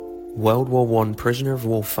World War I prisoner of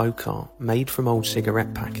war folk art made from old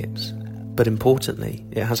cigarette packets, but importantly,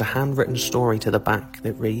 it has a handwritten story to the back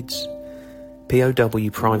that reads, POW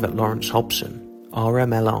Private Lawrence Hobson,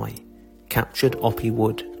 RMLI, captured Oppy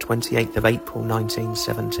Wood, 28th of April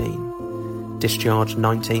 1917, discharged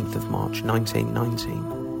 19th of March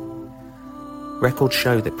 1919. Records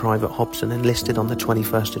show that Private Hobson enlisted on the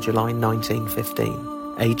 21st of July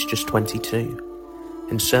 1915, aged just 22,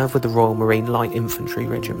 and served with the Royal Marine Light Infantry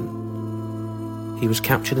Regiment. He was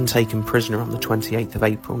captured and taken prisoner on the 28th of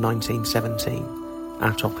April 1917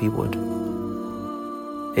 at Oppy Wood.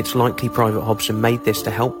 It's likely Private Hobson made this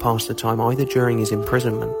to help pass the time either during his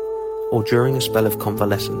imprisonment or during a spell of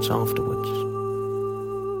convalescence afterwards.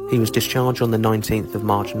 He was discharged on the 19th of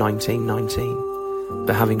March 1919,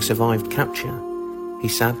 but having survived capture, he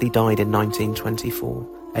sadly died in 1924,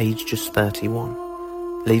 aged just 31,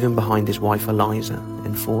 leaving behind his wife Eliza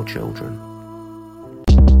and 4 children.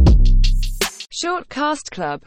 Shortcast Club